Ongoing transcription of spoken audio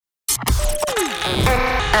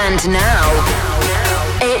And now,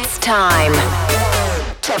 it's time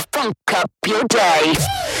to funk up your day.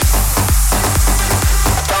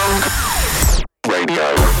 Funk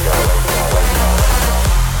Radio.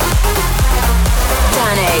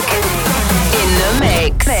 Danik in the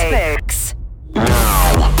mix.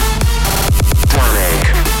 Now, Danik.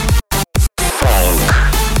 Funk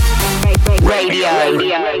Radio.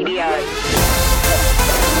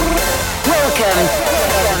 Welcome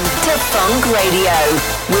to Funk Radio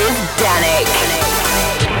with Danik.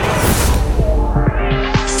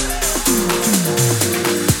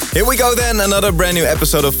 Here we go then, another brand new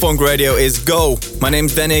episode of Funk Radio is go. My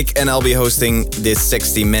name's Danik and I'll be hosting this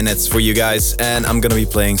 60 minutes for you guys, and I'm gonna be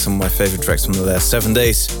playing some of my favorite tracks from the last 7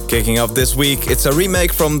 days. Kicking off this week, it's a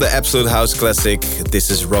remake from the Absolute House classic.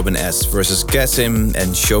 This is Robin S versus Kasim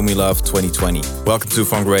and Show Me Love 2020. Welcome to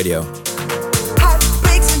Funk Radio.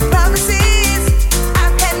 Heartbreaks and promises.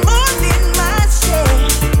 Yeah.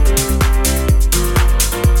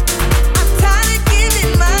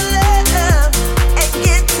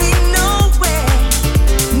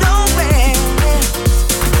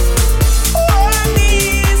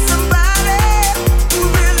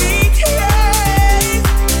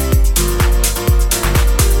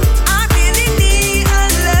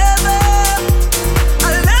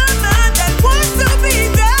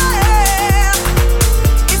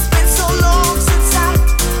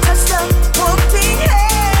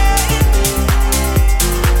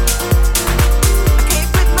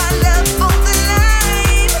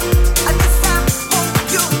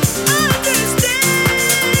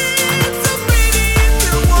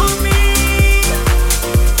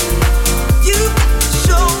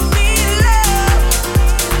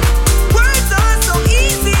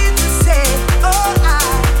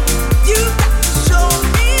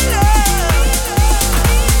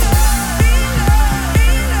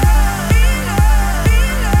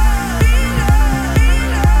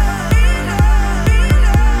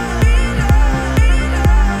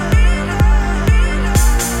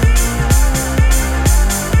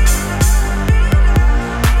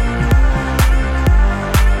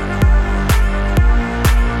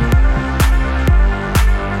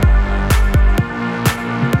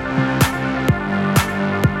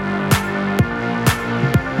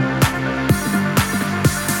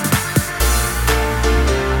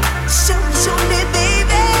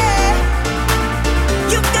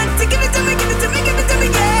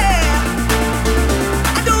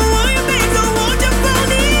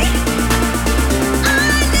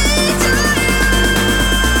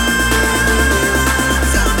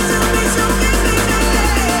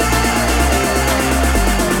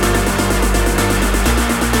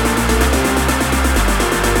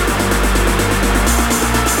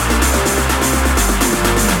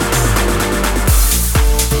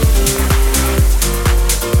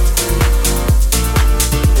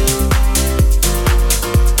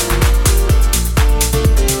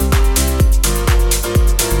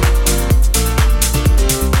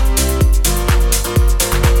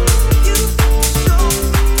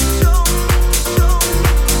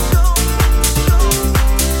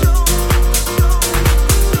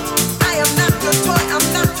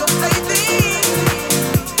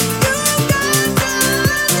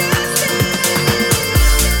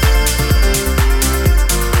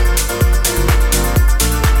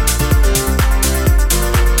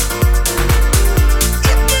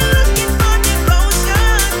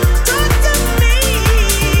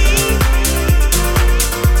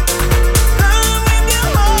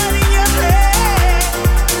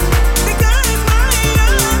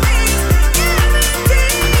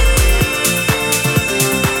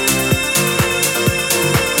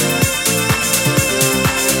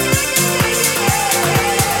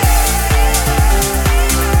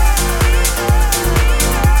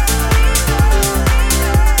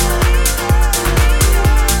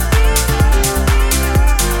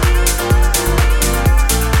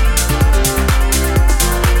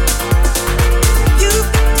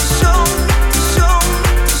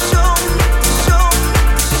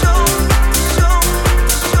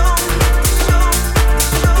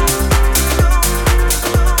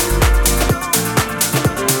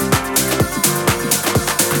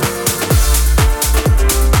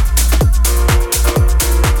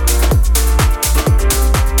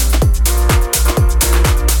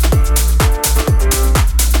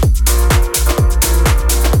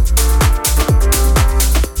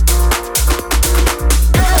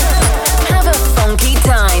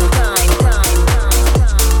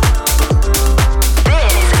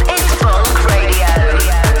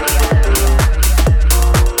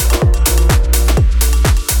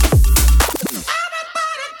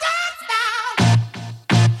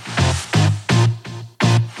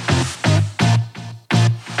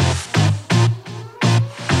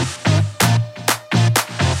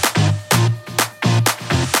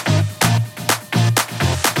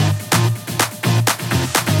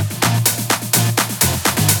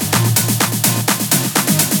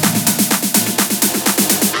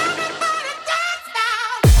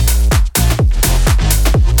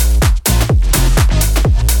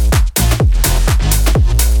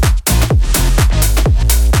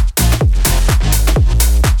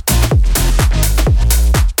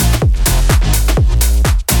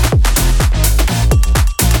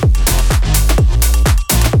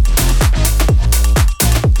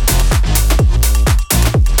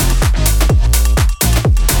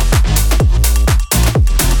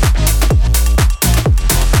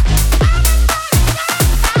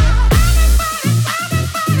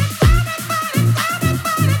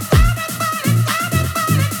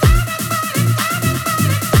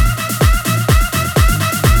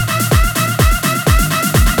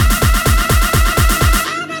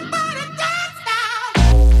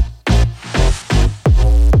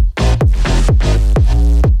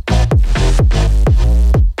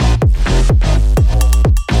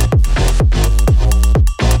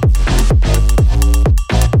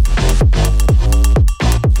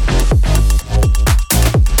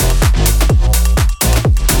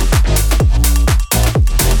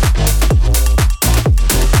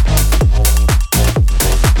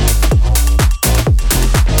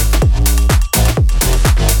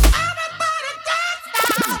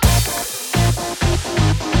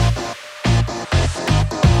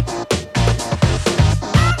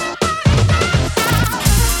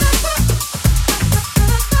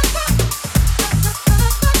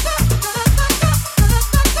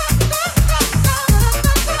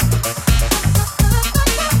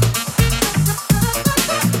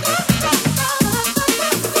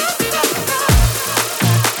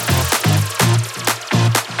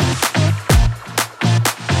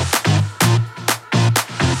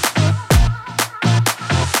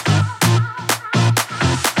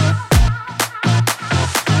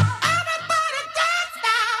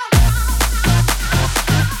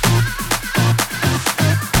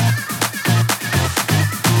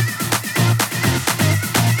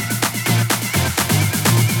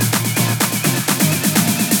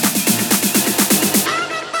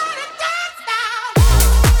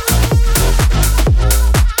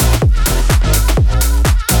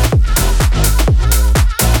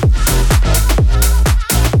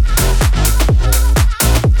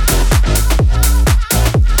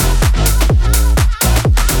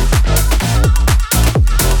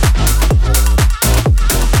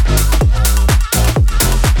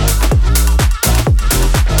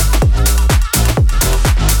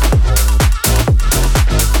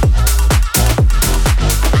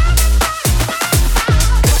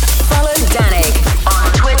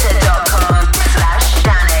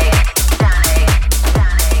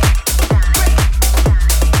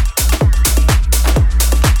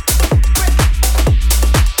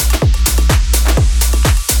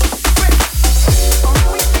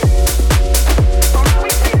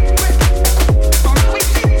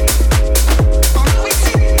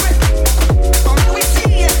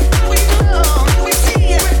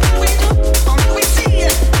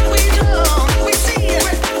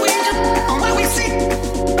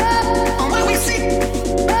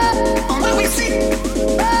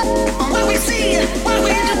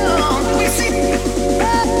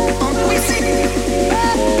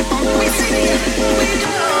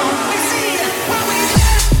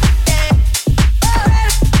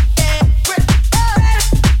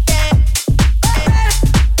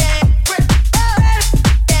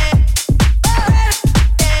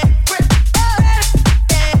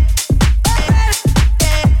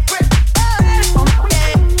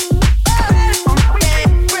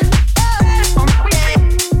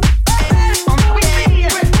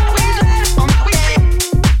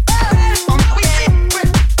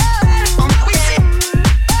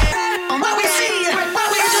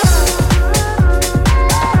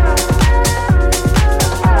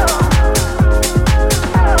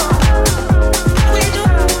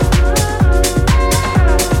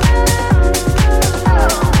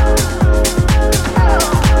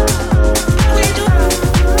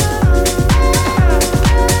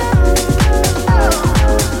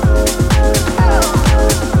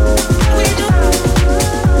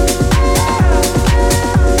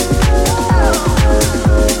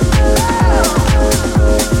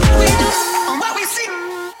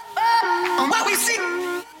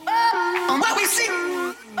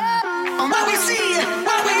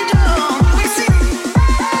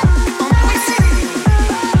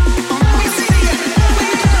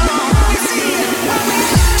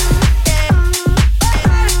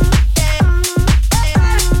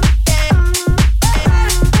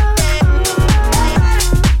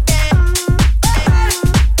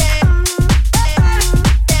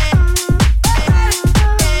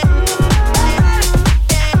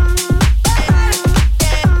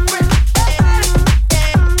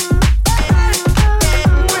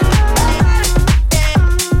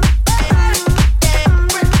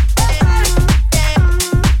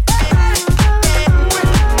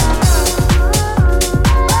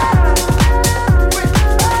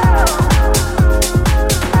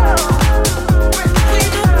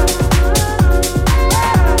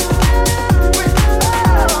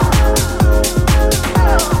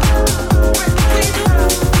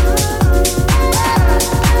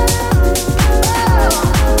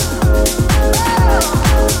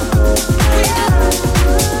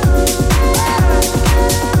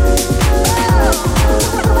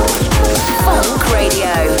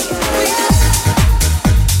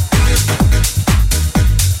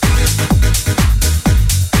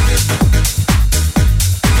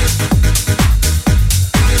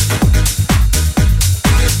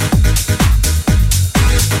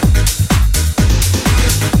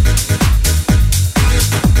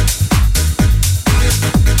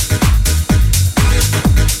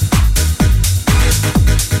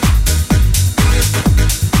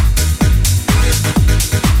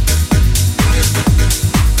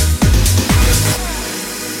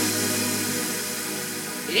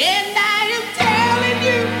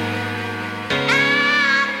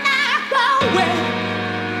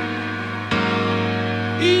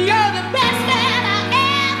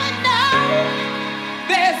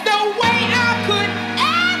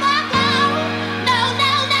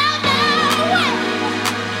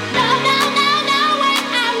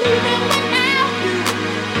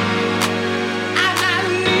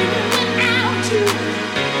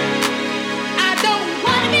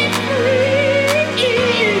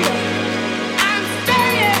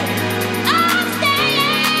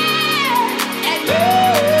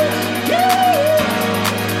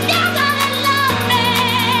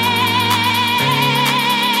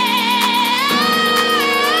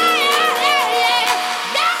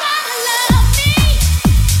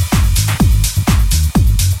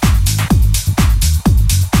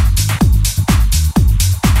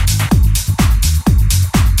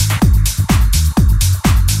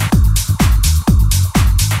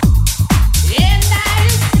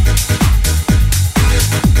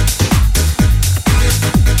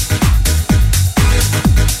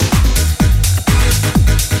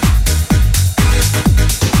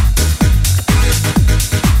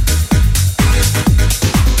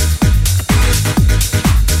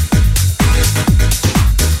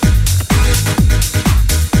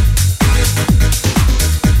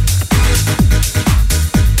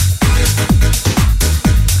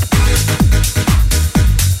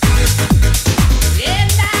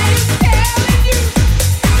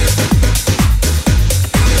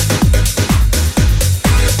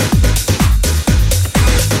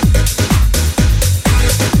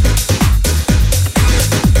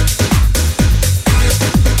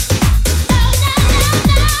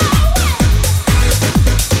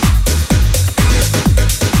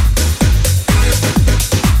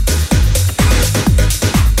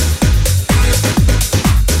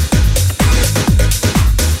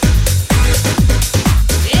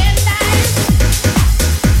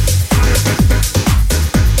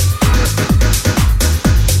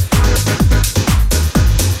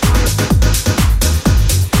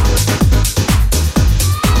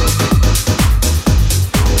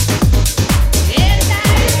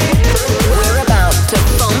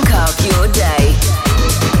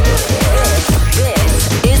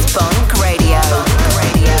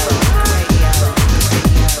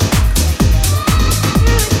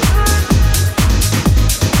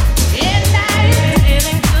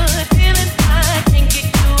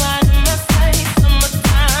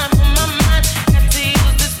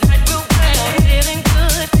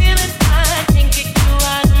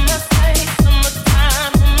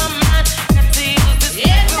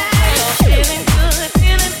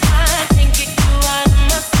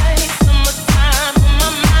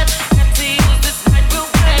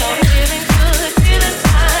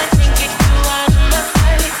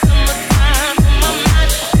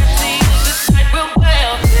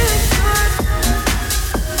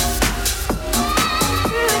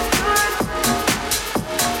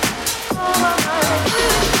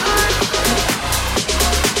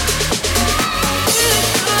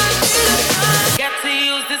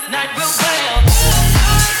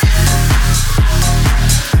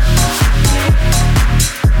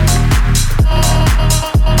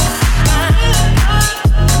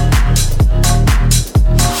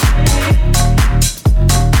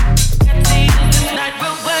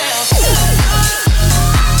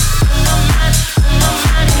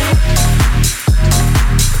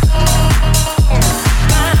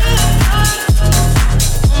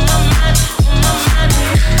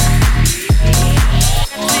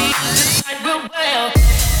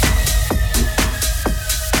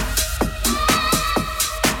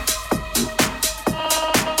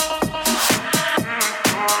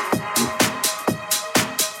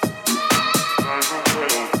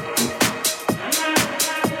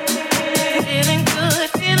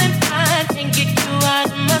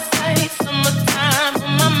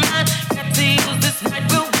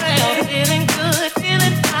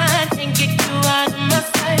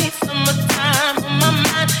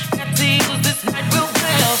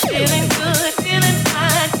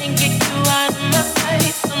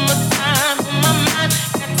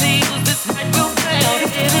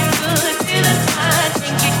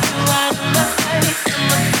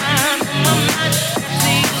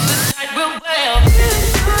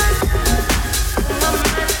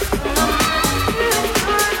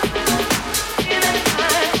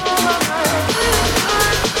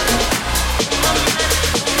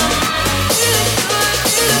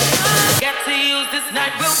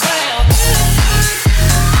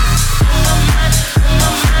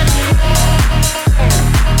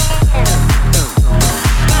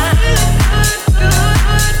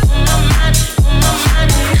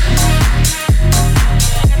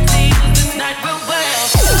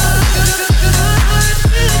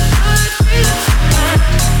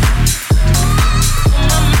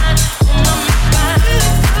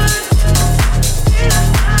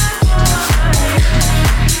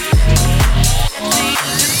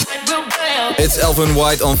 it's Elvin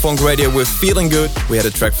White on Funk Radio with Feeling Good. We had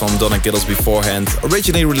a track from Donna Giddles beforehand,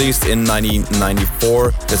 originally released in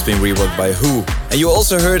 1994, that's been reworked by Who. And you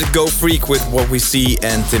also heard Go Freak with What We See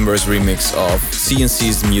and Timber's remix of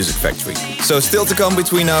CNC's Music Factory. So still to come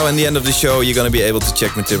between now and the end of the show, you're gonna be able to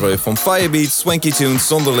check material from Firebeat, Swanky Tunes,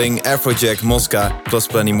 Sonderling, Afrojack, Mosca, plus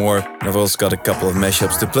plenty more. And I've also got a couple of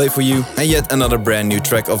mashups to play for you, and yet another brand new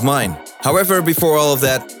track of mine. However, before all of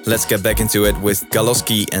that, let's get back into it with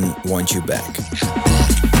Galoski and Want You Back.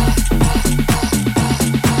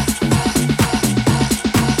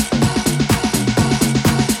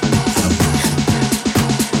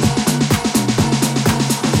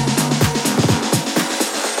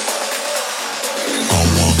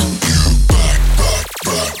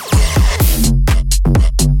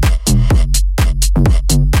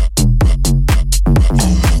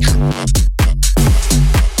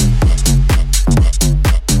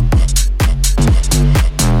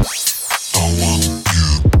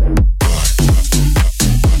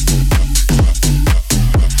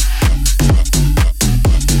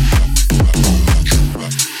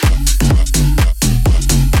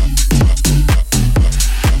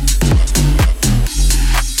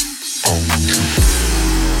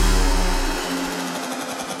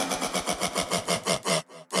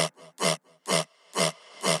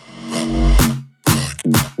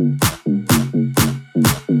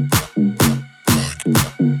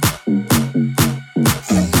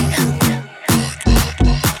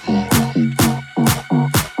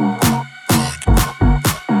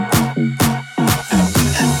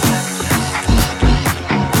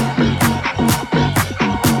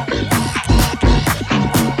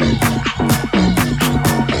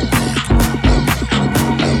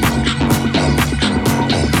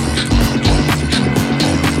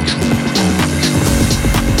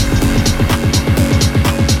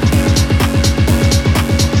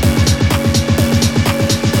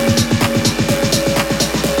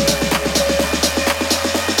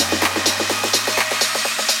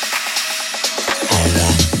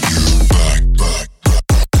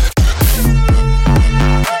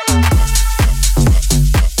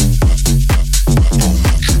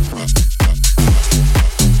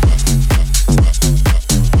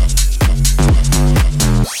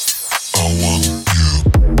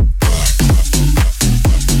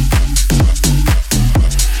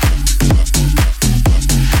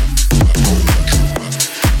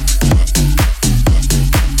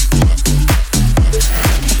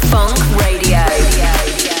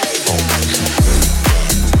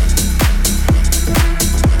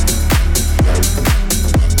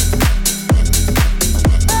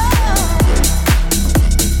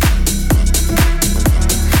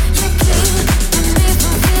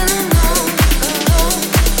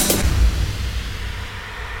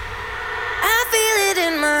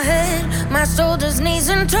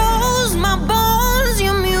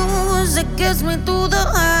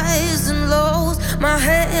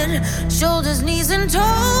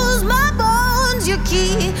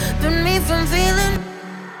 Feeling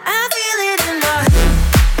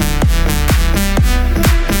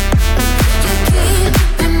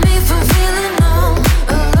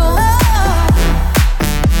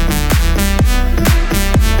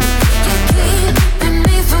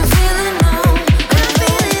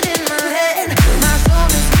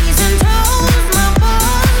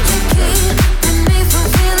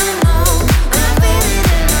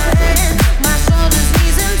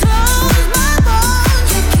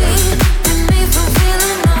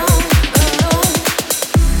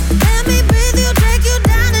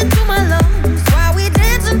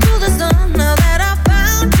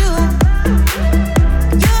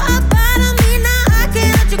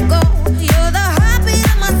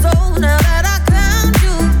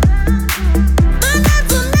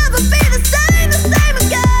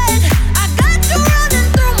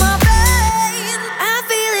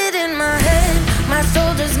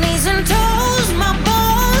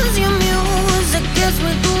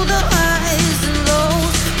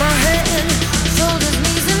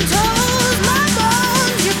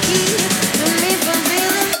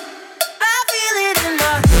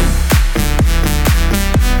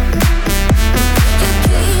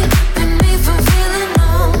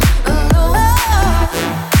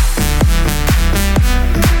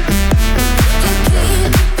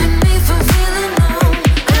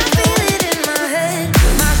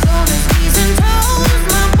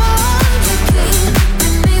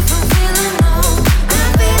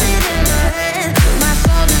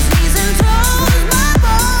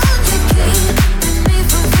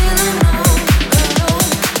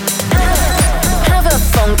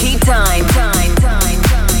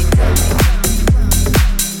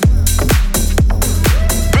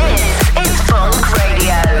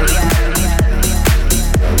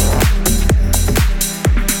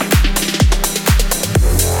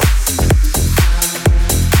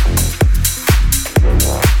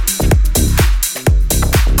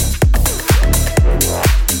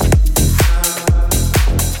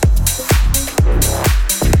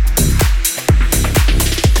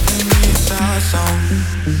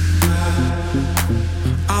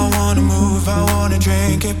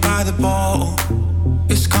drink it by the bottle.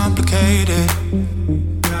 It's complicated,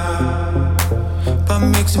 but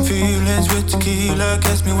mixing feelings with tequila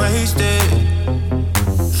gets me wasted.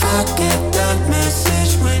 I get that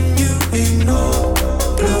message when you ignore.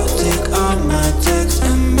 Blue tick on my text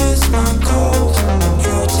and miss my calls.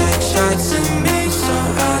 You take shots at me, so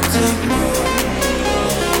I take more.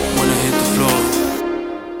 When I hit the floor,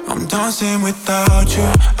 I'm dancing without you,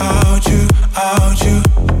 out you, out you.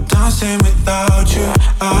 Dancing without you,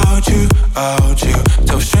 out you, out you.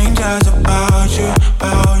 Tell strangers about you,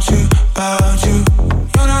 about you, about you.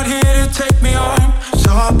 You're not here to take me home,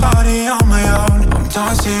 so I party on my own. I'm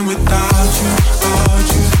dancing without you, out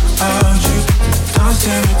you, out you.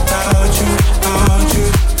 Dancing without you, out you,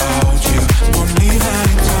 out you. Won't leave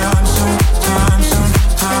anytime soon, time soon,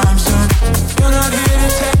 time soon. You're not here to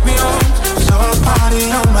take me home, so I party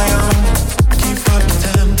on my own. Keep up the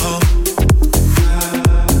tempo.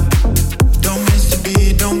 Don't miss the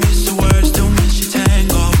beat, don't miss the words, don't miss your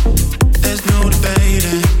tango. There's no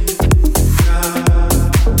debating.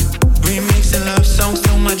 Remixing love songs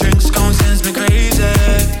till my drink's gone, sends me crazy.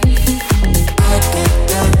 I get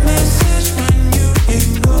that message when you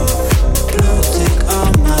ignore. Blue tick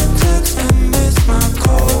on my text and miss my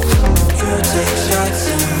calls. You take shots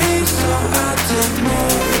at me, so I take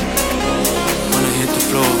more. When I hit the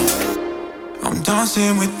floor, I'm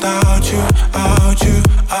dancing without you, out you,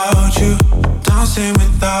 out you. Dancing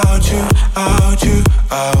without you, out you,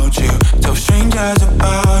 out you. Tell strangers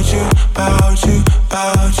about you, about you,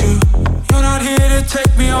 about you. You're not here to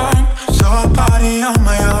take me home, so I party on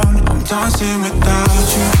my own. I'm dancing without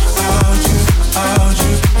you, out you, out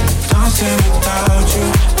you. Dancing without you,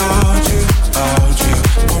 out you, out you.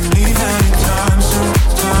 Won't leave anytime soon,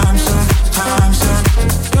 time soon, time soon.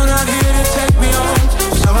 You're not here to take me home,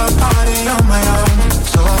 so I party on my own,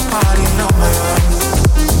 so I party on my own.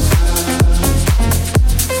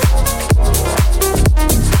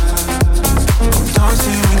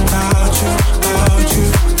 Dancing without you, out you,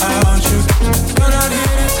 out you. You're not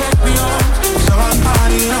here to take me home, so I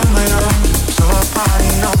party on my own, so I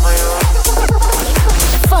party on my own.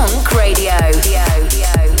 Funk Radio.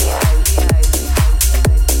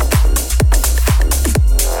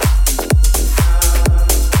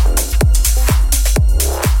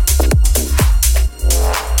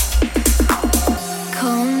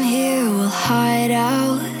 Come here, we'll hide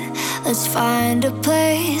out. Let's find a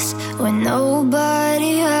place where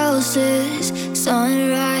nobody else is.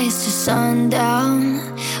 Sunrise to sundown,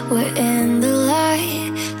 we're in the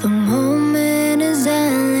light. The moment is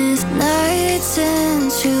endless. Nights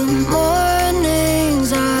into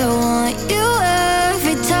mornings, I want you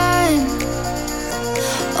every time.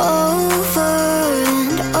 Over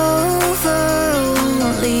and over,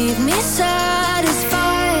 won't leave me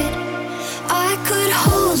satisfied. I could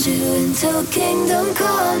hold you until kingdom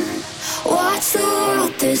come. Watch the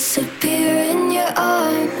world disappear in your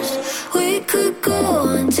arms. We could go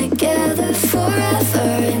on together forever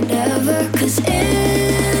and ever. 'Cause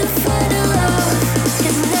infinite love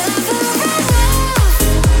is never enough.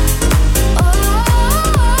 Oh,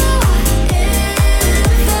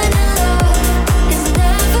 infinite love is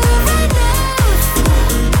never enough.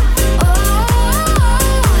 Oh,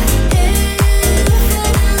 infinite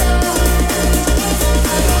love.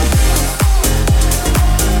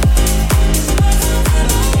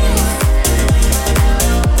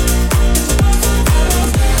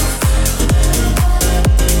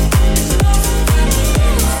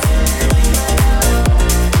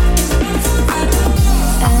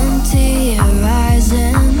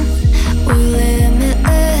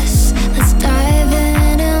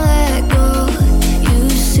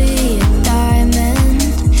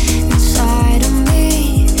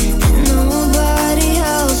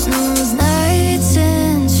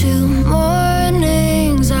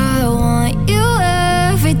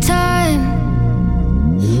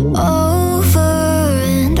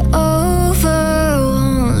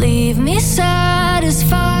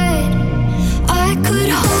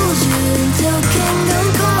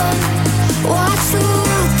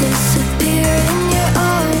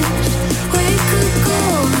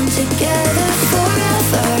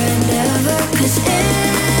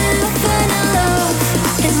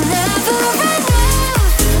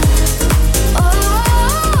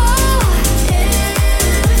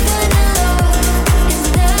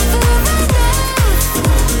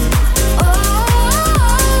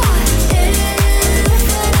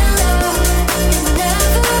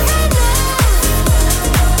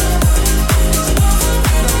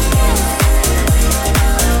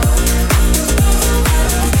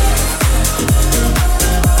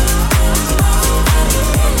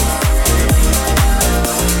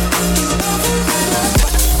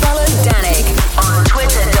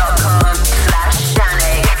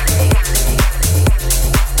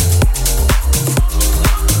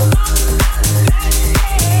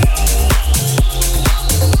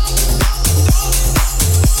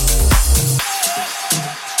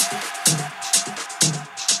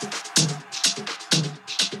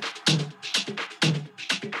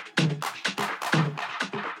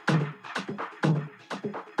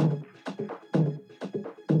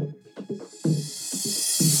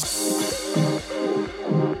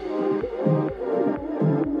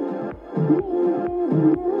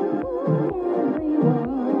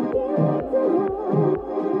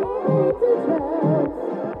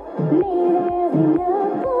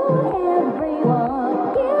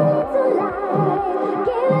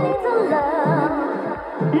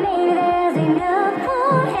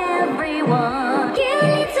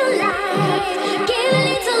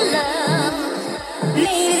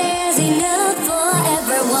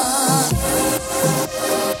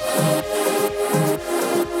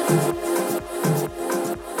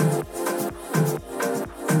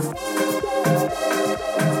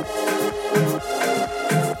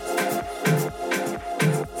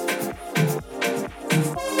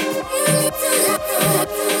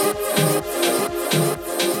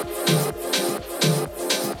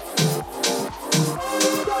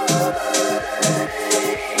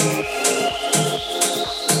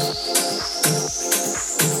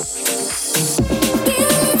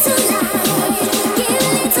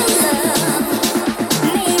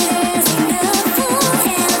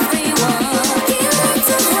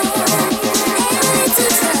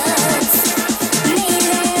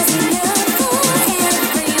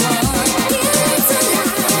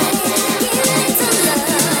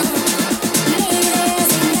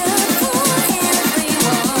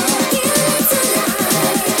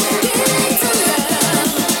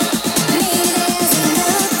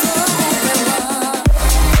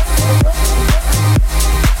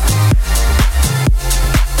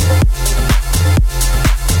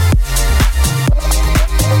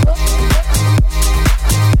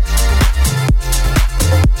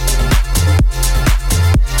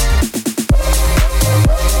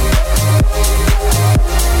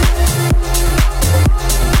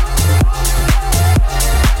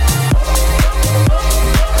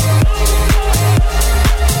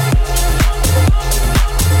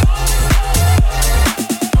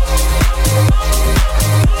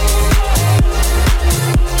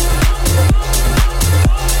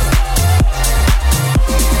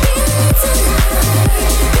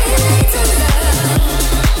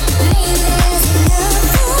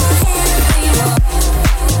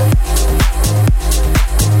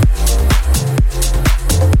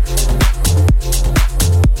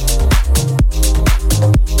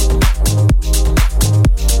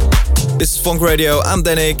 Funk Radio. I'm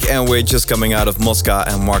Danik, and we're just coming out of Mosca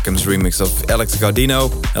and Markham's remix of Alex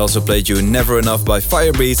Gardino. I also played you Never Enough by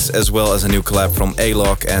Firebeats, as well as a new collab from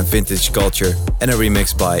A-Lock and Vintage Culture, and a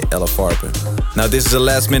remix by Ella Farben. Now this is a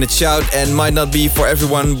last minute shout and might not be for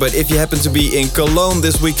everyone, but if you happen to be in Cologne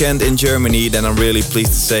this weekend in Germany, then I'm really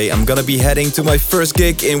pleased to say I'm gonna be heading to my first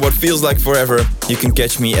gig in what feels like forever. You can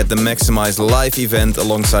catch me at the Maximize Live event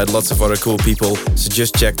alongside lots of other cool people, so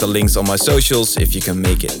just check the links on my socials if you can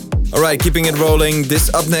make it. Alright, keeping it rolling, this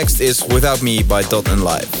up next is Without Me by Dot and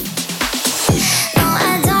Live. No,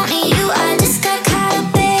 I don't need you, I just got caught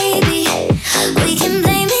up, baby. We can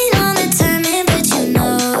blame it on the timing, but you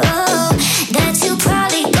know that you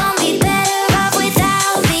probably gon' be better off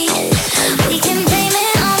without me. We can blame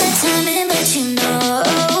it on the timing, but you know.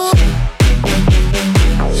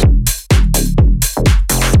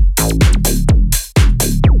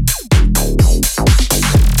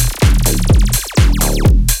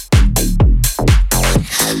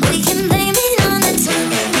 We can blame it on the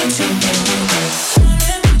timing, but you know.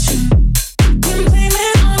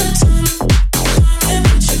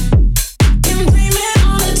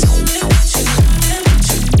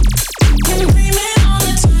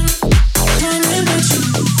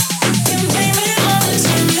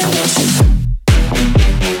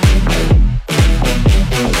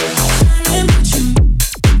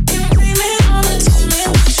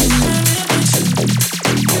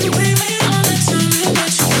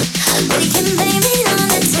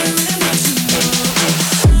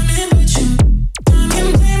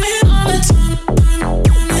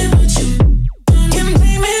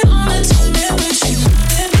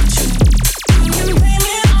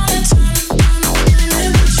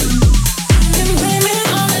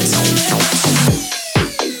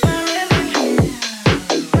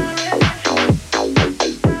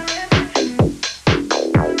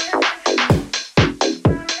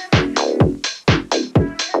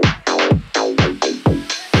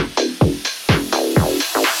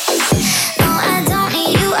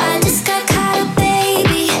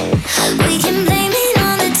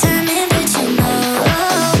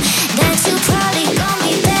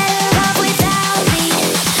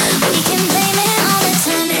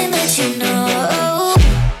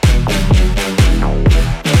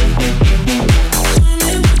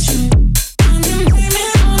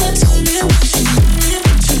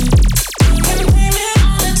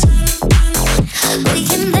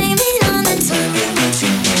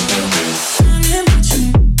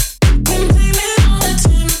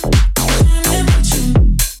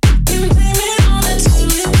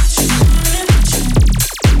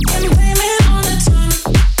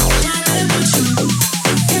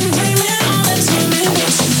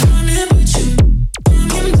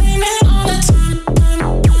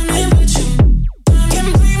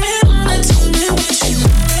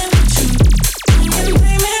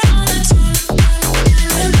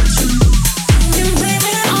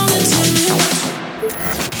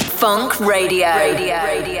 Funk Radio. I've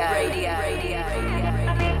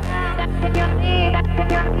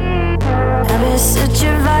been such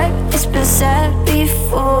a vibe, it's been sad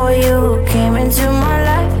before you came into my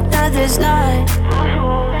life. Now there's not.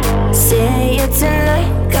 Seeing you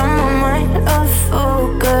tonight, got my mind off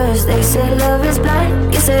focus. They say love is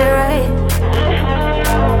blind, guess they're right.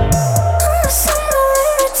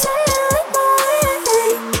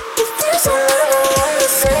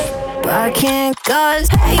 I can't cause,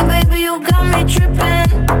 hey baby, you got me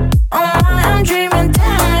tripping. Oh my, I'm dreaming,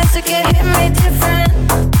 damn, it's like it hit me different.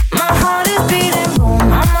 My heart is beating, boom,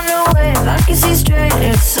 I'm on the wave, I can see straight,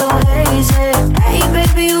 it's so hazy. Hey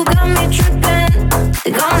baby, you got me tripping,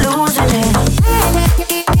 think I'm losing it.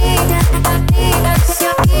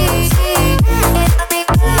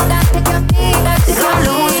 Think I'm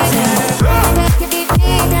losing it.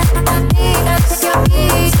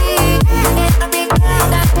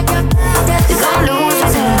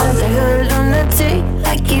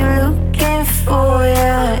 Like you looking for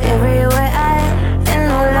ya everywhere I am, and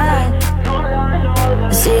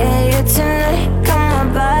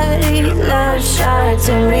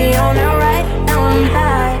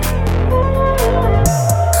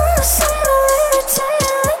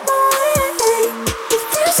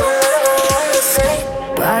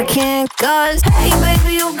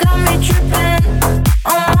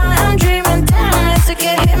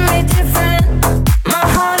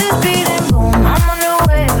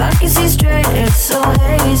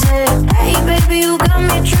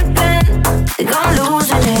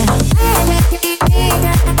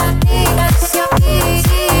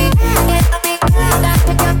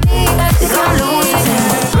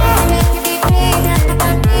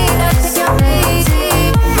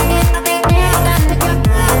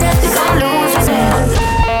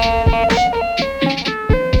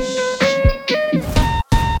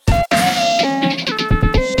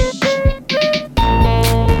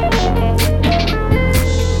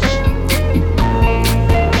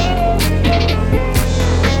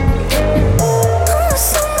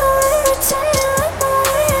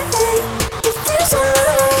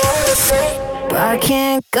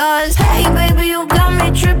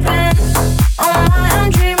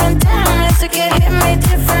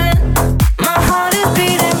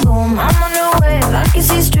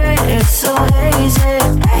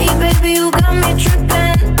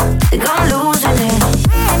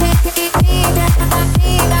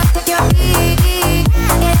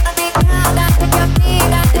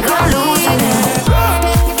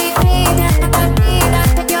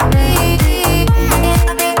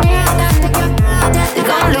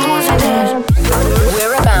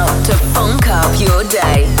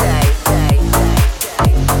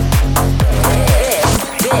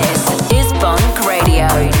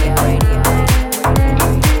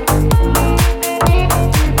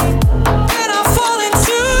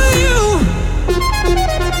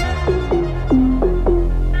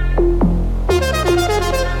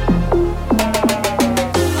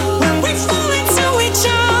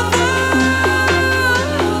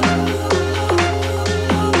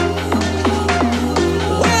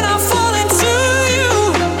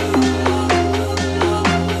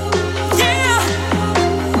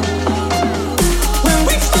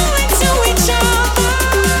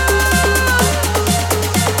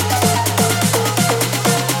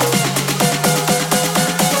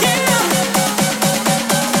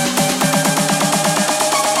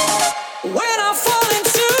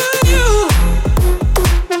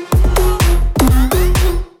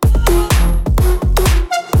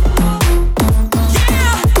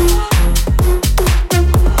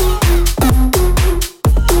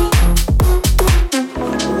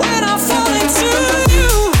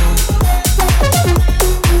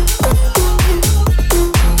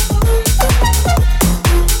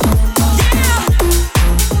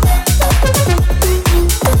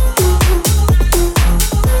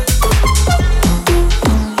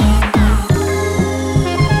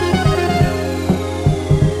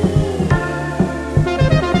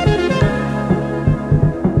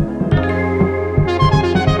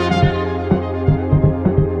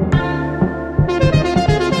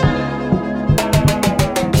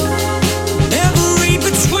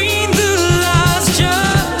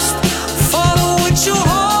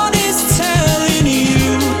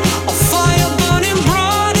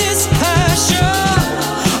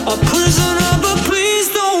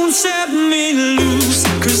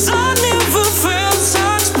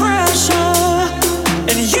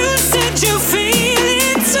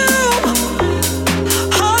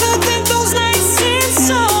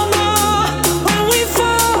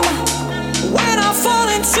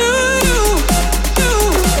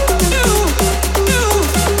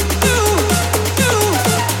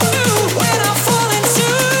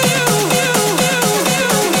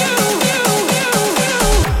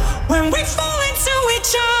fall into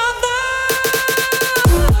each other.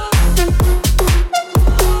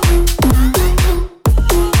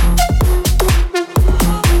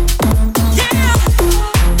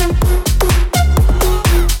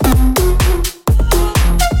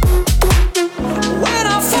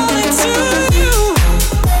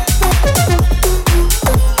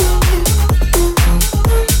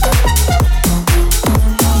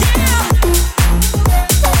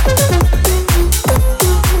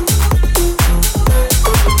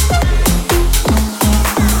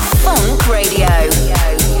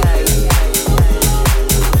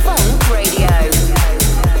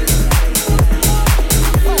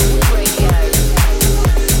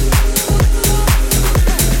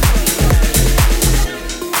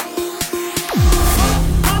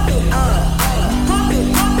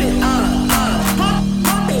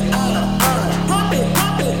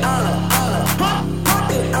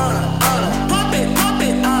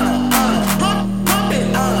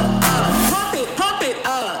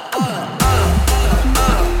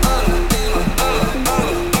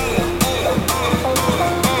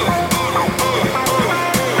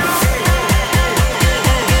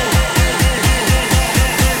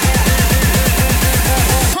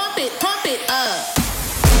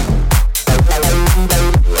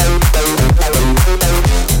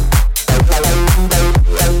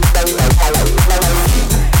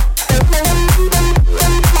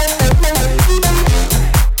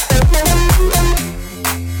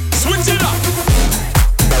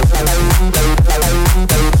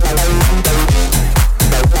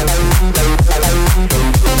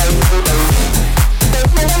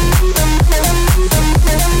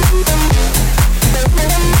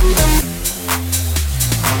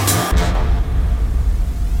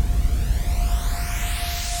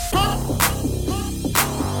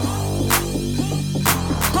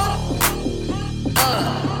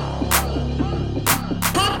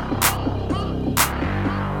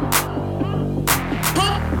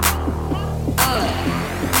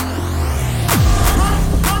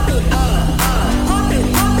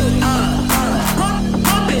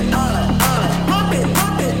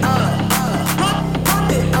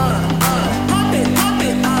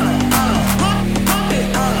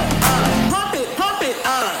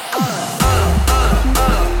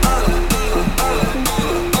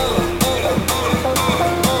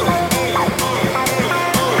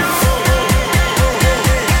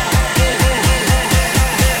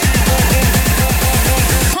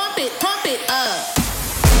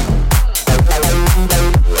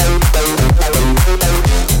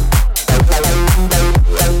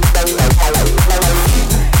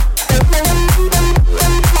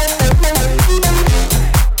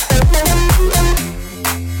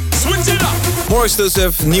 More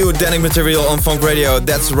exclusive new Danik material on Funk Radio.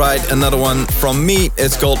 That's right, another one from me.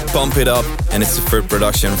 It's called Pump It Up, and it's the third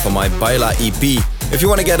production from my Baila EP. If you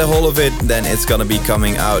want to get a hold of it, then it's gonna be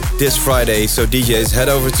coming out this Friday. So DJs, head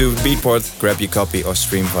over to Beatport, grab your copy or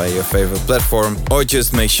stream via your favorite platform, or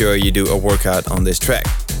just make sure you do a workout on this track.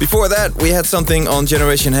 Before that, we had something on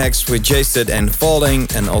Generation Hex with Jasted and Falling,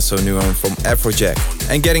 and also a new one from Afrojack.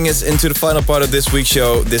 And getting us into the final part of this week's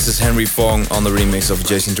show, this is Henry Fong on the remix of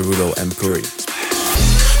Jason Derulo and Puri.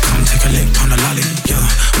 Come take a lick on the lolly, yeah.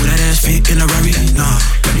 Will that ass fit in a Rari? Nah,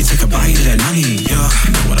 let me take a bite of that nutty, yeah.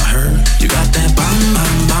 You know what I heard? You got that bam,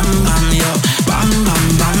 bam, bam, bam, yo. Bam,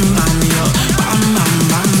 bam, bam, bam, yo. Bam, bam,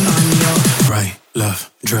 bam, bam, yo. Right,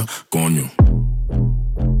 left, drill, go on you.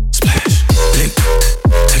 Splash, lick,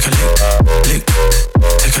 take a lick, lick,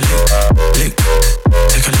 take a lick, lick,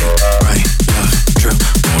 take a lick. Right, left, drill,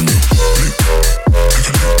 go on you. Lick,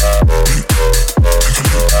 take a lick, lick, take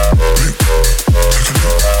a lick, lick.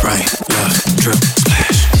 Right, left, drip,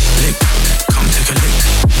 splash, lick. Come take a lick,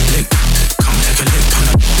 lick,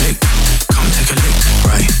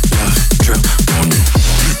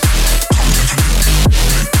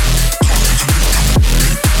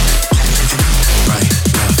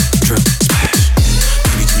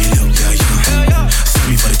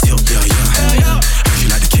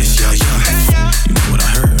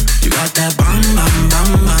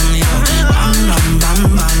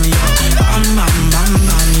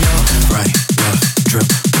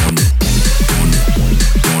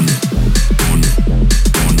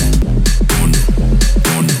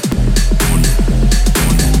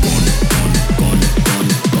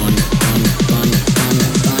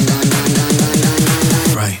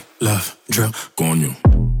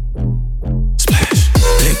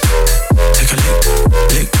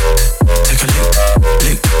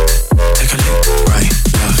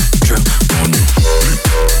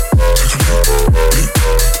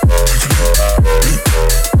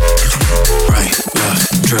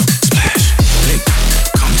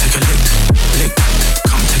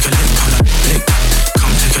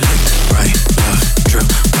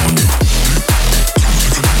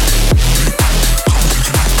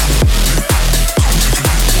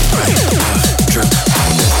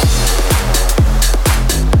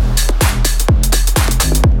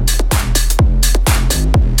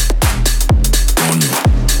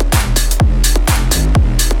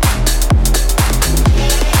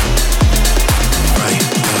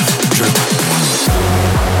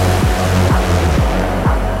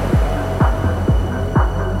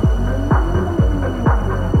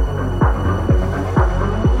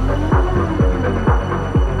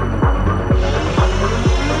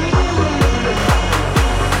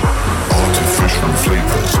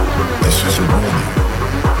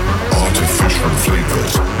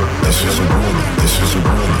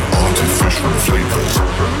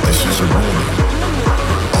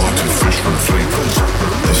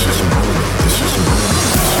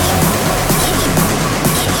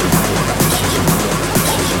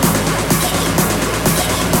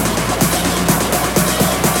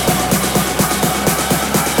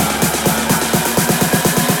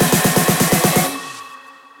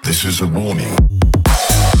 This is a warning.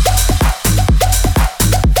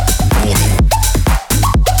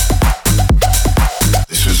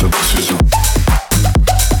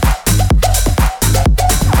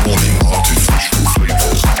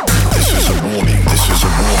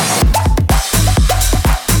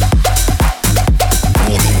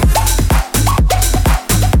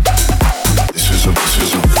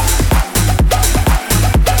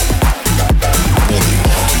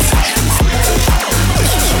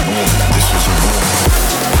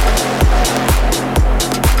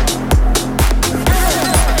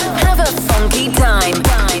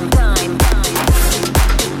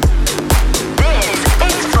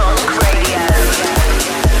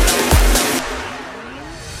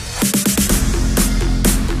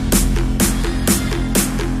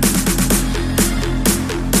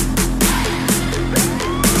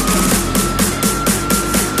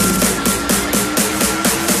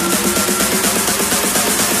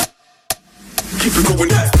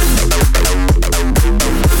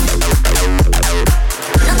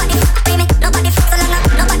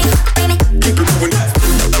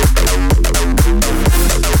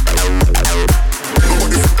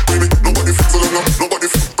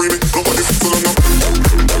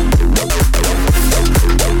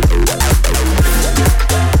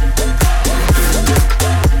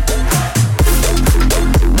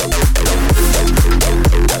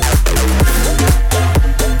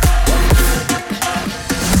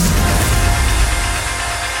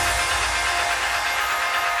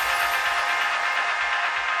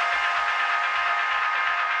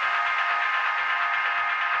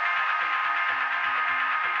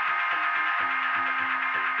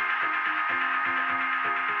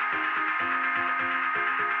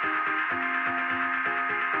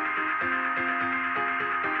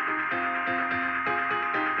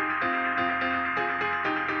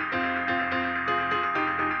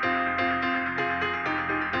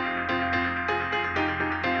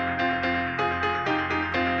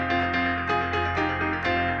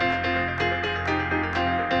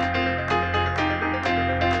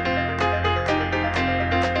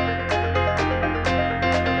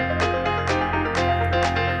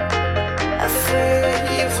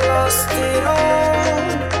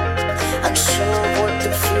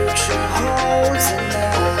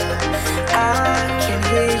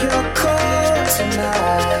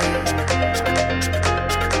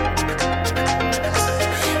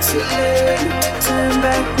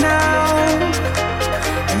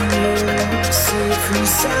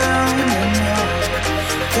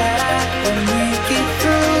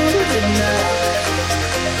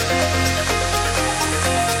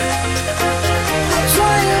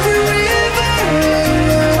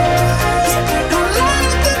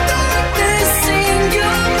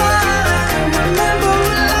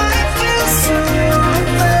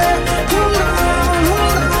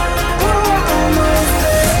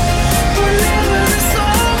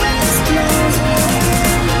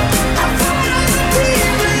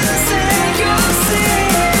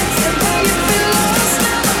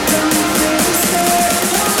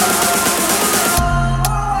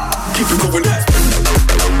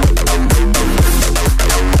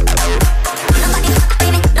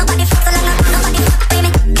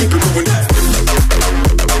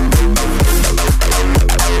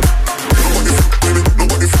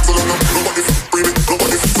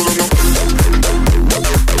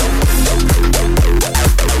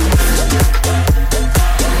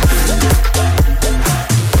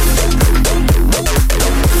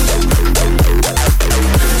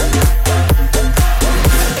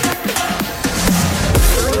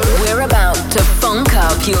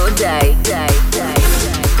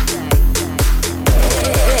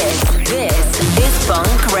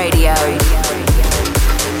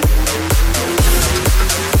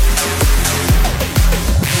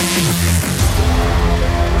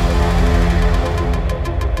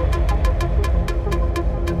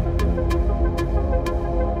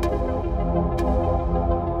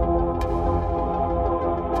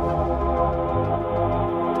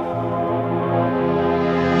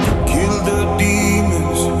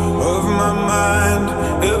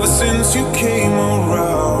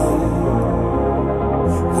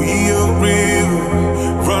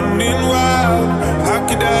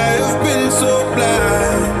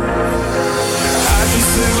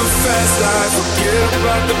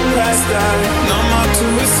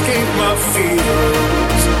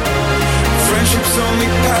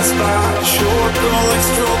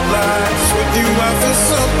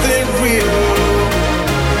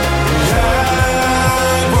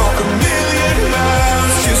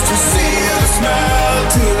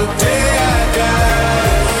 Till the day I die.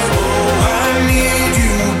 Oh, I need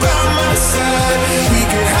you.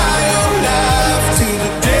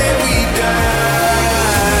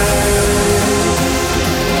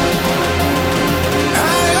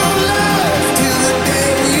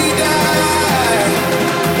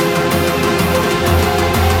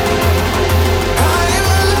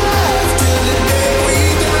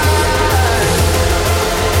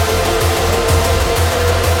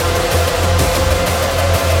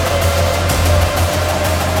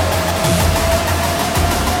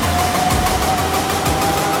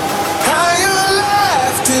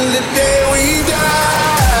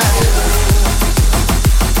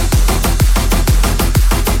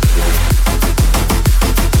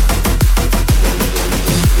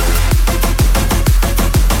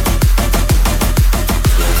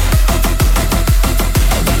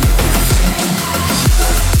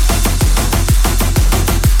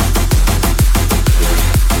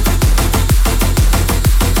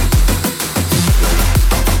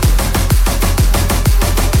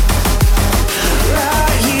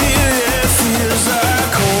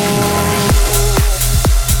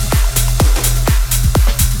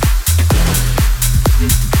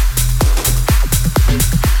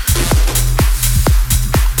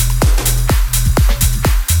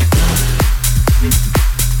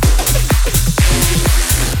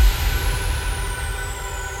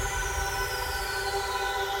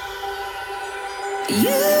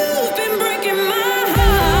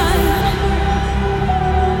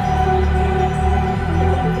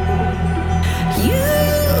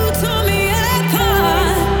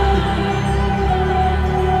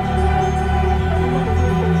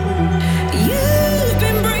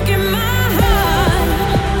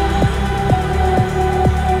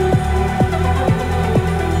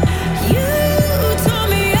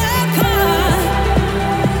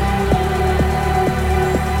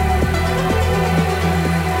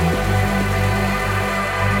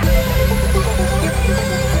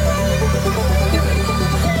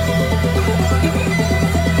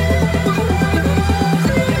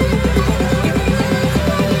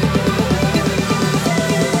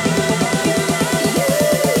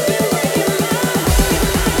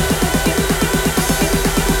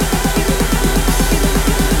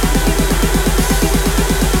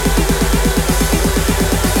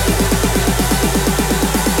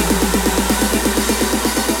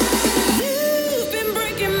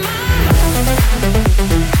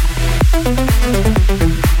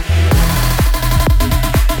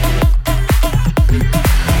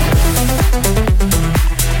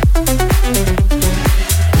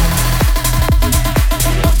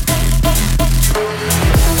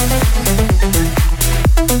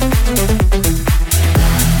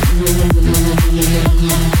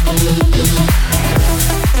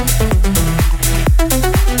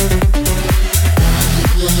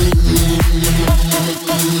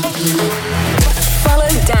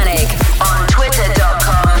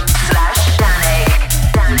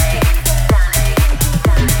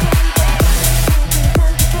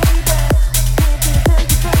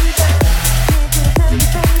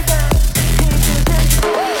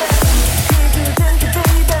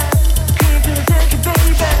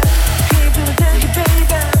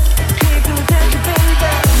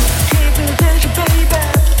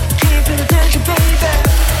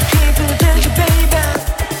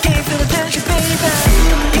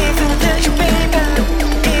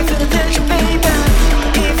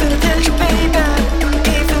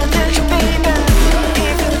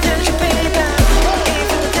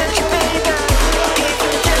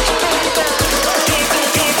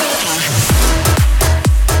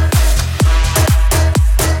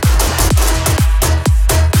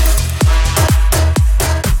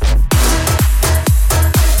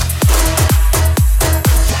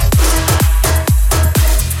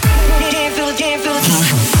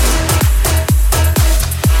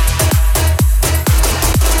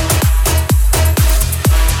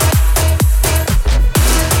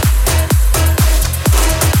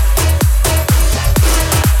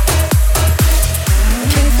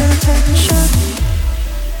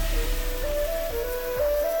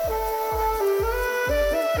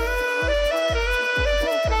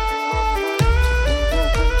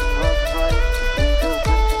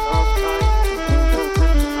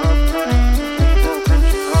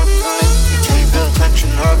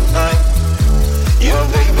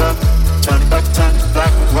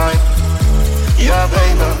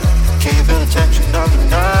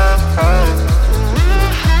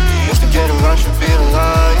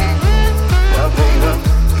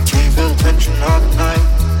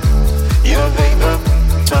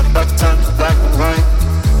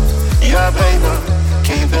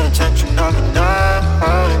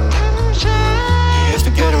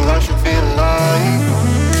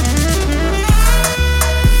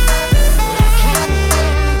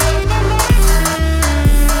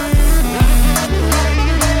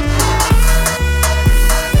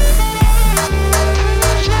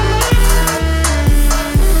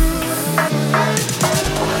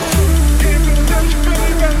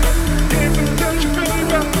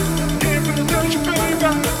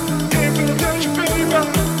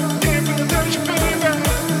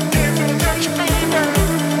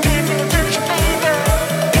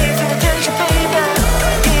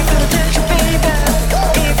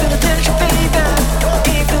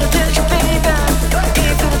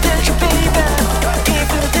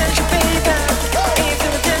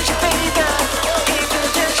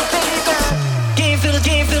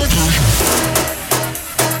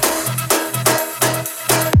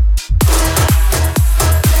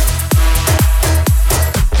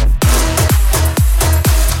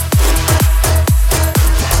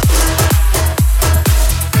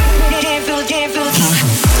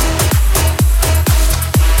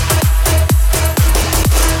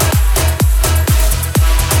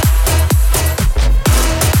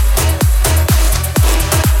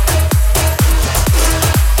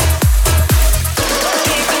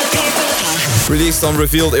 Released on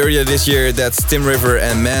Revealed earlier this year, that's Tim River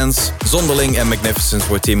and Mans. Zonderling and Magnificence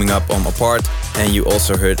were teaming up on Apart, and you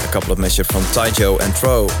also heard a couple of mashups from Taijo and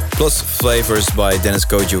Tro, plus flavors by Dennis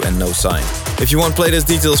Koju and No Sign. If you want playlist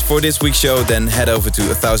details for this week's show, then head over to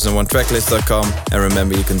 1001tracklist.com, and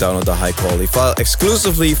remember you can download the high quality file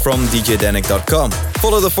exclusively from djdanik.com.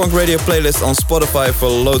 Follow the Funk Radio playlist on Spotify for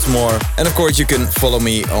loads more, and of course you can follow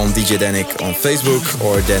me on DJ Danik on Facebook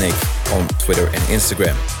or Danik on Twitter and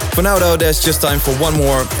Instagram. For now though, there's just time for one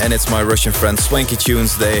more, and it's my Russian friend Swanky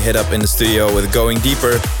Tunes. They hit up in the studio with Going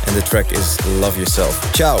Deeper, and the track is Love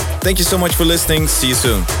Yourself. Ciao. Thank you so much for listening. See you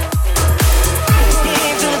soon.